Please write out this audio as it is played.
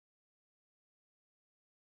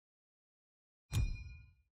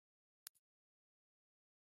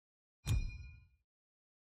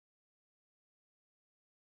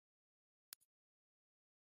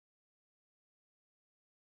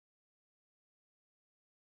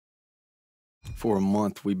For a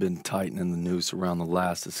month, we've been tightening the noose around the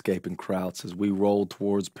last escaping Krauts as we roll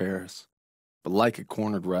towards Paris. But like a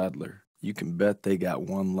cornered rattler, you can bet they got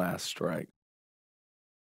one last strike.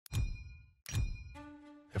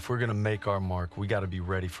 If we're gonna make our mark, we gotta be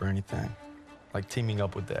ready for anything. Like teaming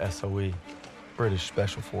up with the SOE, British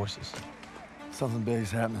Special Forces. Something big's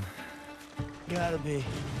happening. Gotta be.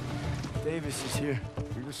 Davis is here.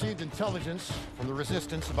 We received intelligence from the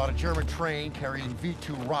resistance about a German train carrying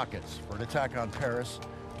V2 rockets for an attack on Paris,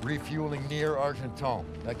 refueling near Argenton.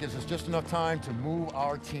 That gives us just enough time to move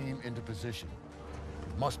our team into position.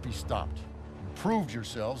 It must be stopped. You proved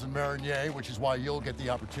yourselves in Marigny, which is why you'll get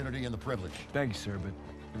the opportunity and the privilege. Thank you, sir, but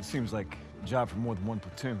it seems like a job for more than one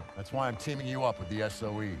platoon. That's why I'm teaming you up with the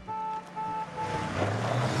SOE.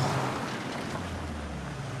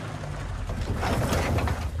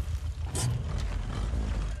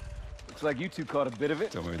 Looks like you two caught a bit of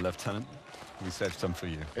it. Don't worry, Lieutenant. We saved some for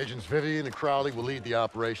you. Agents Vivian and Crowley will lead the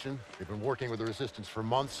operation. They've been working with the resistance for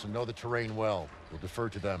months and know the terrain well. We'll defer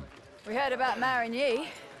to them. We heard about Marigny.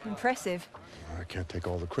 Impressive. I can't take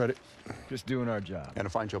all the credit. Just doing our job. And a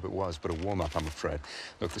fine job it was, but a warm-up, I'm afraid.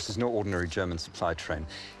 Look, this is no ordinary German supply train.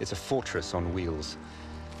 It's a fortress on wheels.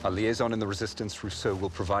 Our liaison in the resistance, Rousseau,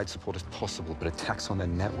 will provide support if possible, but attacks on their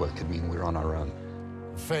network could mean we're on our own.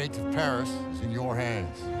 The fate of Paris is in your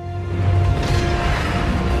hands.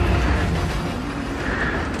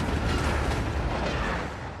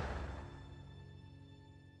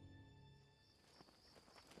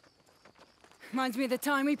 Reminds me of the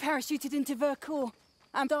time we parachuted into Vercors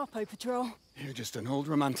and Darpo Patrol. You're just an old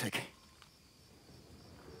romantic.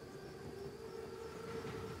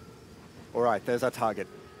 All right, there's our target.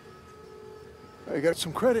 I got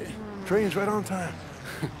some credit. Train's right on time.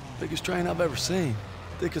 Biggest train I've ever seen.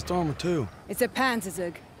 Thickest armor, too. It's a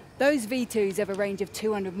Panzerzug. Those V2s have a range of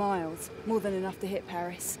 200 miles, more than enough to hit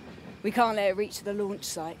Paris. We can't let it reach the launch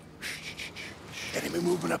site. Enemy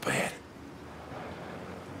movement up ahead.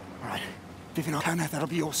 All right, Vivian, Tanner, that'll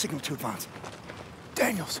be your signal to advance.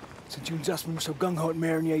 Daniels, since you and Zussman were so gung-ho at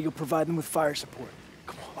Marigny, you'll provide them with fire support.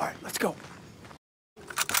 Come on, all right, let's go.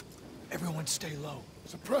 Everyone stay low.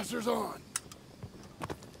 Suppressors on.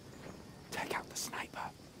 Take out the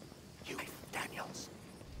sniper. You, Daniels.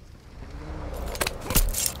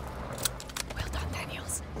 Well done,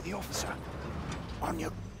 Daniels. Or the officer. On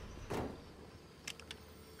you.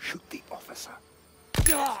 Shoot the officer.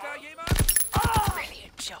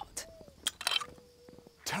 Brilliant shot.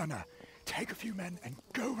 Turner, take a few men and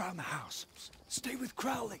go around the house. Stay with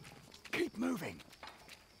Crowley. Keep moving.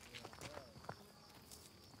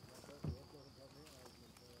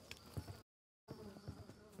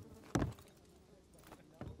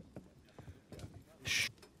 Shh.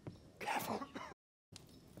 Careful.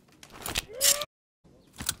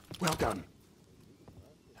 Well done.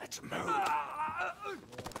 Let's move.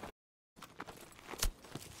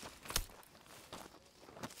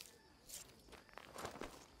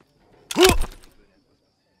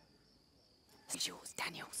 It's yours,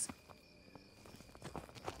 Daniels.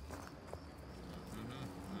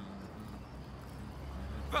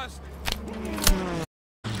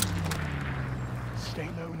 Stay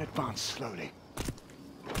low and advance slowly.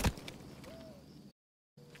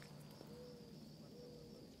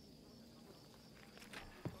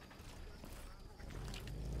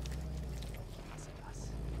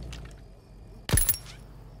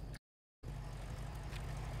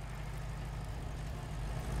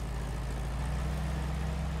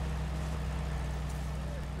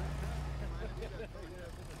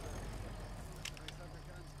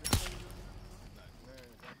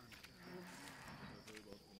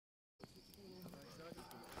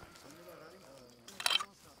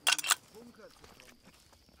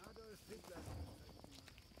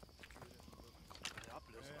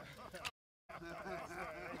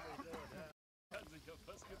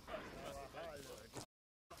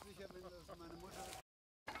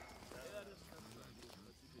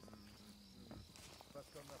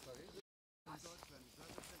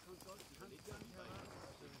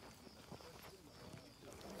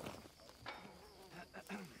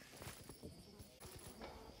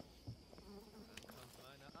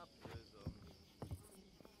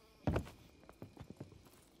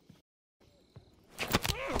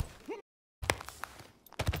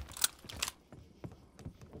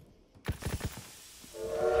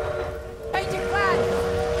 Agent Plan!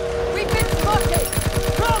 We've been spotted!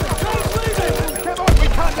 Come on, we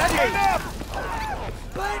can't let you!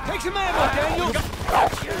 Take some ammo, Daniels!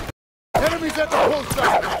 Enemies at the post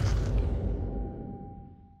site!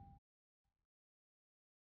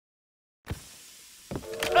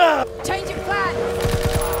 Change of plan!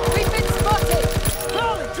 We've been spotted!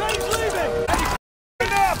 Charlie, train's leaving!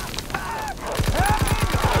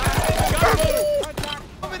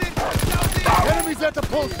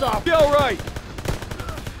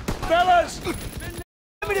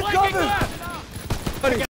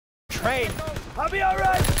 Train. I'll be all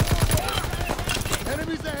right.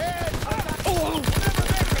 Enemies ahead! Oh,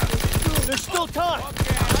 there's still time. All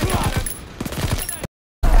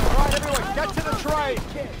right, everyone, get to the train!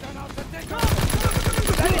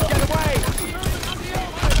 Then get away!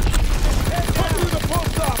 Put through the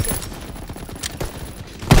post office!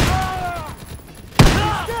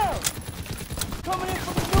 He's down. Coming in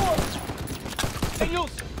from the north.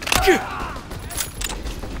 Daniels.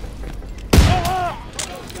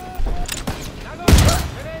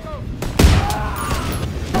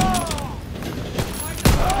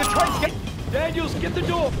 Daniels, get the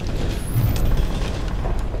door!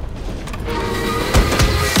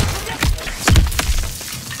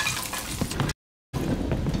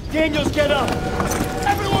 Daniels, get up!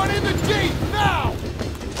 Everyone in the Jeep, now!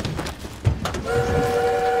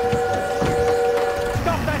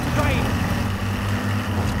 Stop that train!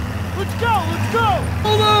 Let's go, let's go!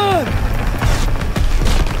 Hold on!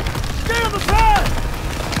 Stay on the path!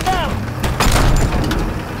 Now!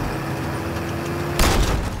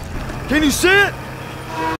 Can you see it?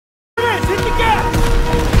 There it is! Hit the gas!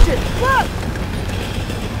 Shit! Left!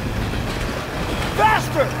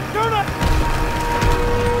 Faster! Turn up!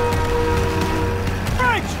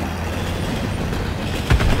 Brakes!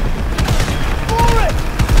 Forward!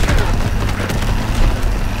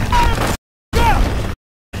 Go!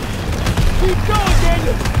 Keep going,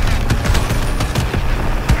 Daniel!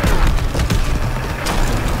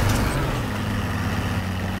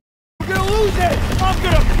 We're gonna lose it! I'm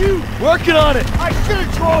gonna puke! Working on it! I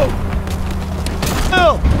should've drove!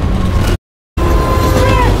 Bill!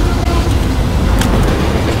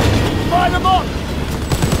 Line them up!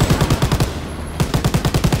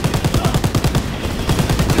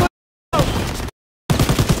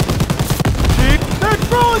 They're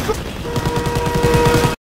throwing!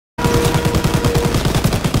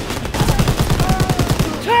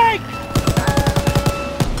 Tank!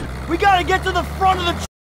 We gotta get to the front of the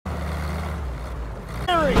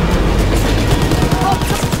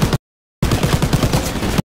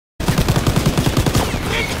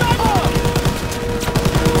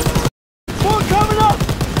More coming up!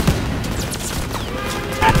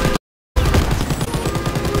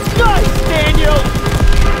 Nice, Daniel!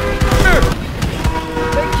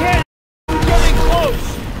 They can't be getting close!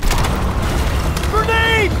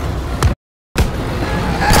 Grenade!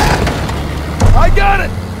 I got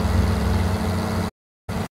it!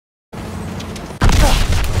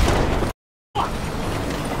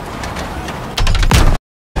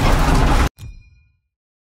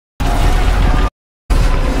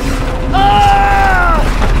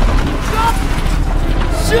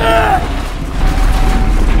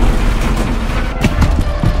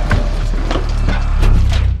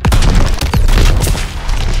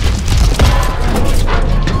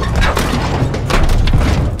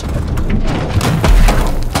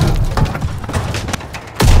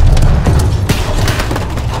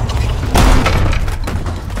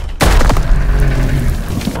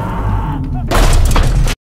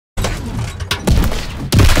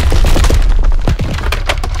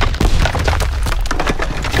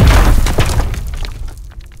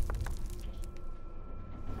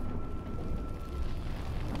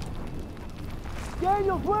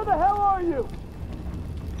 Daniels, where the hell are you?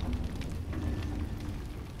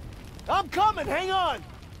 I'm coming, hang on!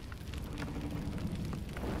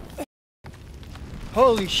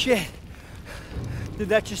 Holy shit. Did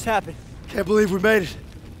that just happen? Can't believe we made it.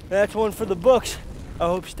 That's one for the books. I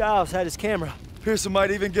hope Stiles had his camera. Pearson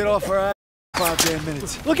might even get off our ass in 5 damn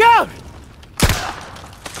minutes. Look out!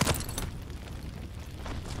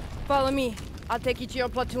 Follow me. I'll take you to your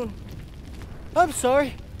platoon. I'm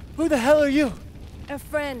sorry. Who the hell are you? A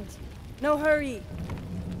friend. No hurry.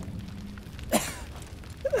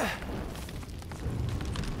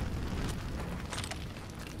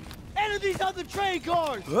 Enemies on the train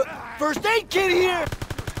cars! First aid kit here!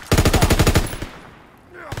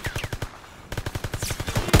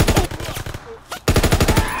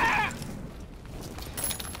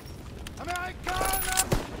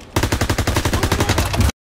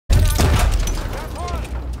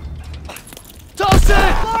 Toss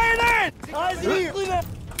it! Fire in! Eyes here!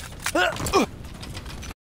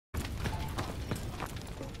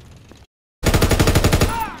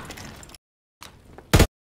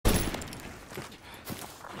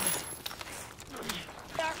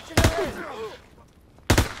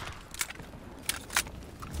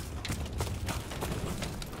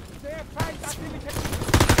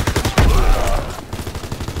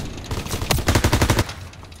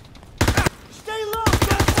 Stay low!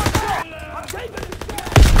 Don't watch out! I'm taking it!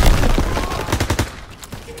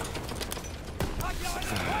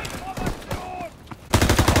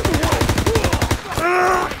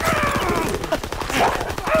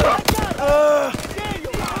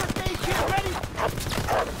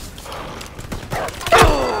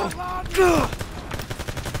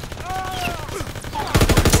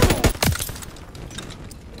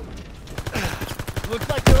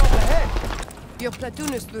 Your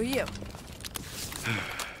platoon is through here.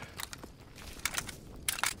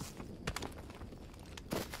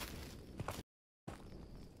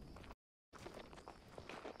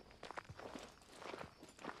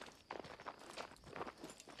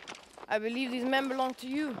 I believe these men belong to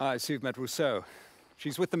you. I see you've met Rousseau.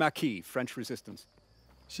 She's with the Marquis, French resistance.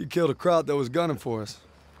 She killed a crowd that was gunning for us.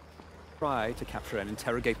 Try to capture and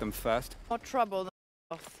interrogate them first. More trouble than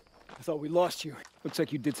off. I thought we lost you. Looks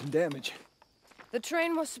like you did some damage. The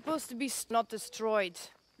train was supposed to be not destroyed.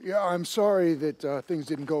 Yeah, I'm sorry that things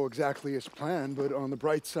didn't go exactly as planned, but on the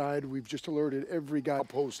bright side, we've just alerted every guy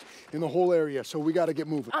post in the whole area, so we gotta get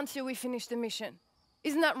moving. Until we finish the mission.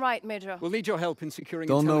 Isn't that right, Major? We'll need your help in securing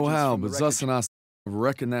Don't know intelligence how, from the but wreckage. Zus and I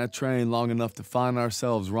wrecking that train long enough to find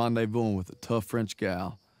ourselves rendezvousing with a tough French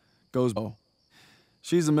gal. Goes, oh.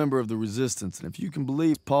 She's a member of the Resistance, and if you can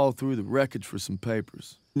believe, Paul threw the wreckage for some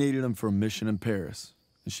papers. Needed them for a mission in Paris,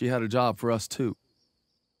 and she had a job for us too.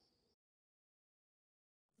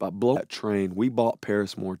 By blowing that train, we bought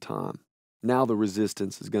Paris more time. Now the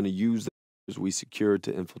Resistance is going to use the papers we secured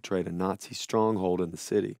to infiltrate a Nazi stronghold in the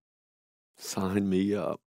city. Sign me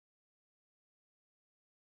up.